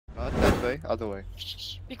other way.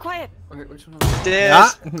 Be quiet. Okay, which one? Yeah,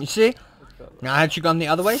 you see? Now had she gone the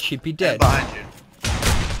other way, she'd be dead. Behind you.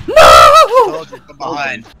 No! Told you, from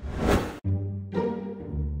behind.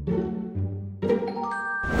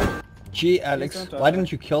 Gee, Alex, why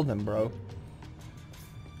didn't you kill them, bro?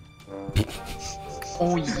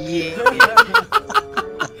 Oh yeah.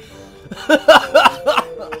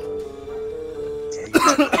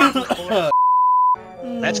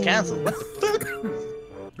 That's cancelled. What the fuck?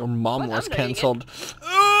 Your mom was cancelled.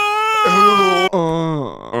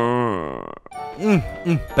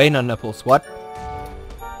 Banana nipples, what?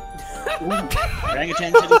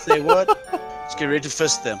 Orangutan didn't say what? Let's get ready to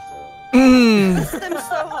fist them. Fist them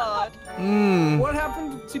so hard. What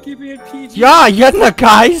happened to keeping it PG? Ja, Jenna,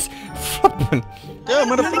 guys! Yeah, I'm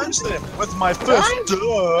gonna punch them with my fist.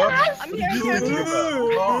 Duh. I'm here.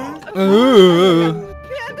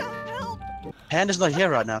 Panda, help. Panda's not here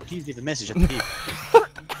right now. Please leave a message at the beep.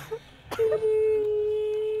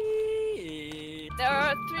 There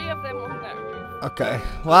are 3 of them on there. Okay,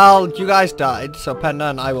 well, you guys died, so Panda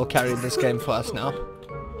and I will carry this game for us now.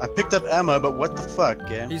 I picked up ammo, but what the fuck,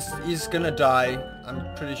 yeah? He's gonna die. I'm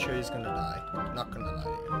pretty sure he's gonna die. Not gonna lie to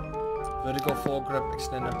you. Vertical foregrip,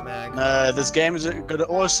 extended mag. This game has got an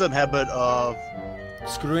awesome habit of...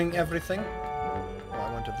 Screwing everything. Oh,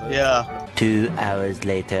 I want to vertical. Yeah. 2 hours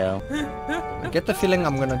later. I get the feeling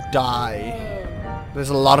I'm gonna die. There's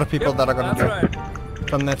a lot of people that are gonna die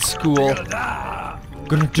from that school.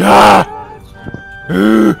 Gonna die!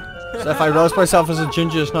 So if I roast myself as a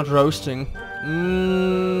ginger, it's not roasting.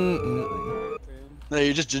 No,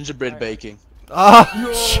 you're just gingerbread baking. Oh,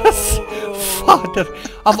 yes! Fuck it.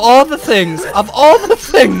 Of all the things! Of all the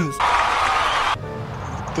things!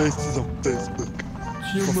 Faces on Facebook.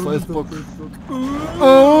 Facebook.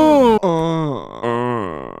 Oh!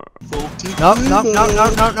 No, no, no, no,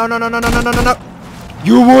 no, no, no, no, no, no, no, no, no!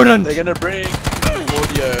 You wouldn't! They're gonna bring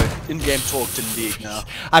audio in-game talk to League now.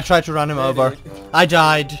 I tried to run him over. I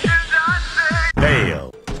died.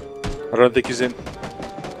 Fail. I don't think he's in.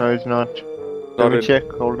 No, he's not. Not Let me in. check.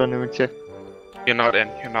 Hold on, let me check. You're not in.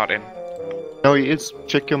 You're not in. No, he is.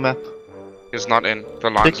 Check your map. He's not in. The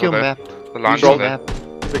lines Check your are there. map. The lines Use are your there. map.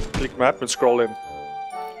 Click map and scroll in.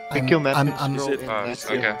 Pick your map and I'm scroll in. in. Oh, That's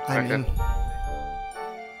okay. it. I'm Okay. in.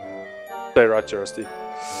 Stay right here, Rusty.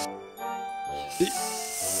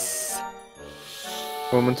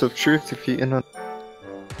 Moments of truth if you're in on.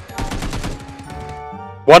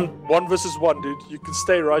 One versus one, dude. You can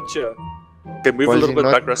stay right here. Okay, move a Was little he bit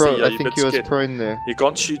not back, Rusty. prone? Yeah, I you're a think bit he was scared. prone there. He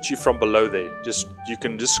can't shoot you from below there. You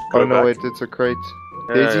can just go Oh no, back. wait, it's a crate.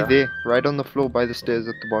 Yeah, Daisy yeah. there, right on the floor by the stairs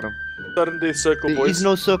at the bottom. Suddenly circle, There boys. is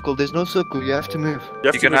no circle, there's no circle, you have to move.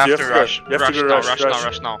 You're gonna have to rush. You have to go rush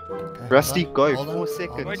Rush now. Okay, Rusty, go, hold on. 4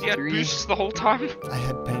 seconds. Wait, you had 3. boosts the whole time? I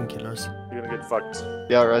had painkillers. You're gonna get fucked.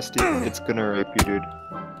 Yeah, Rusty, it's gonna rape you, dude.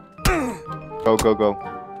 Go, go, go.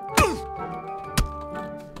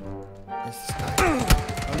 Where's this guy? Oh,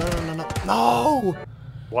 no, no, no, no. No!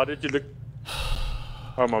 Why did you look?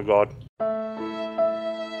 Oh my god.